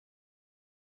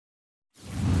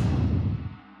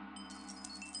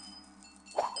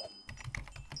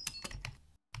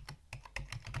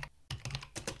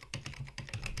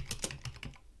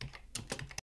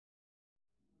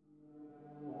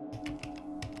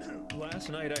Last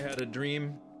night I had a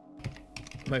dream.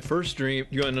 My first dream.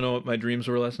 You want to know what my dreams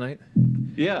were last night?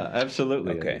 Yeah,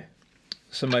 absolutely. Okay.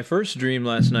 So my first dream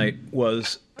last night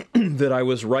was that I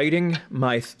was writing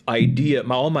my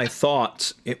all my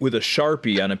thoughts with a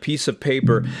Sharpie on a piece of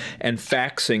paper and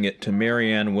faxing it to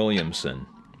Marianne Williamson.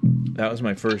 That was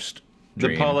my first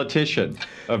dream. The politician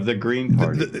of the Green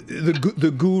Party.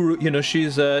 The guru, you know,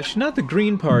 she's not the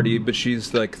Green Party, but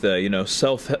she's like the, you know,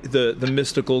 the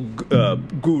mystical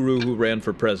guru who ran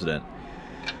for president.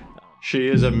 She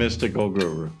is a mystical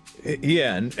guru.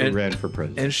 Yeah, and ran for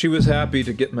president. And she was happy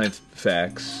to get my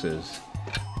faxes.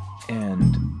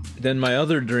 And then my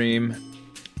other dream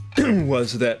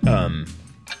was that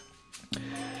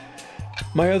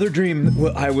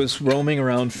I was roaming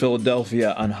around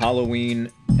Philadelphia on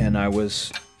Halloween, and I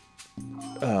was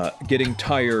getting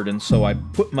tired, and so I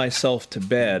put myself to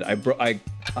bed. I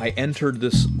entered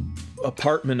this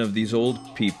apartment of these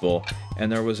old people,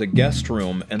 and there was a guest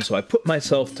room, and so I put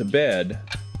myself to bed.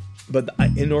 But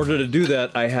in order to do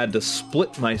that, I had to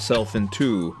split myself in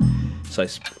two. So I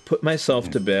put myself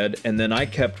to bed, and then I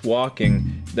kept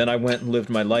walking. Then I went and lived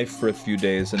my life for a few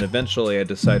days, and eventually I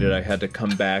decided I had to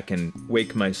come back and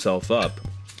wake myself up.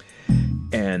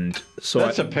 And so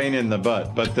that's a pain in the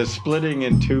butt, but the splitting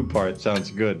in two parts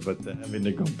sounds good, but the having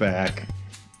to go back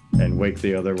and wake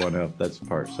the other one up, that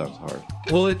part sounds hard.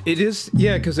 Well, it is,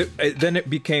 yeah, because then it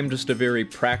became just a very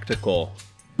practical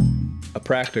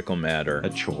matter. A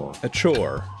chore. A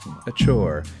chore.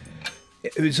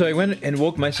 So I went and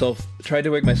tried to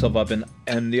wake myself up,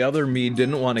 and the other me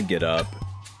didn't want to get up.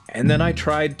 And then I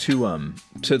tried to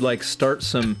like start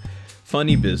some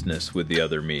funny business with the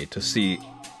other me to see.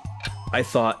 I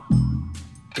thought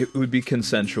it would be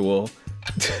consensual,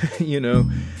 you know,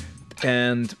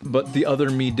 but the other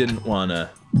me didn't want to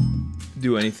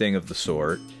do anything of the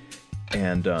sort.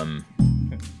 And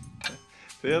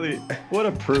what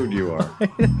a prude you are. I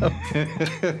know.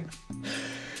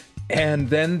 And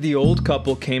then the old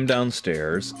couple came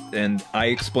downstairs, and I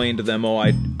explained to them, oh,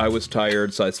 I was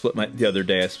tired, so the other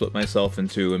day I split myself in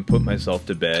two and put myself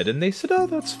to bed. And they said, oh,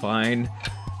 that's fine.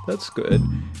 That's good.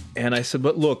 And I said,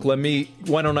 but look,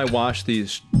 why don't I wash the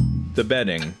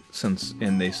bedding?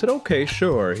 And they said, okay,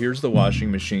 sure. Here's the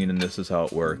washing machine, and this is how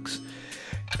it works.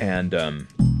 And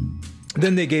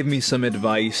then they gave me some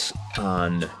advice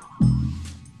on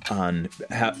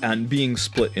being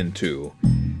split in two.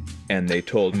 And they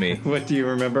told me... What, do you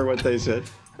remember what they said?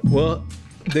 Well,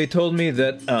 they told me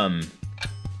that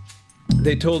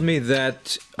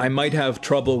I might have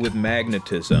trouble with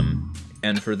magnetism,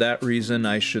 and for that reason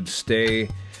I shouldn't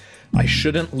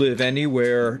live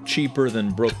anywhere cheaper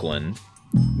than Brooklyn,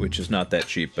 which is not that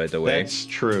cheap, by the way. That's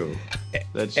true.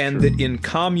 And that in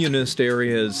communist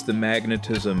areas the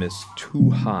magnetism is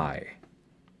too high.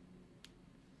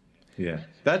 Yeah.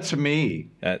 That's me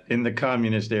in the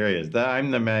communist areas. I'm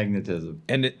the magnetism.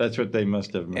 And that's what they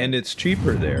must have meant. And it's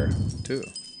cheaper there, too.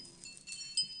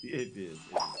 It is.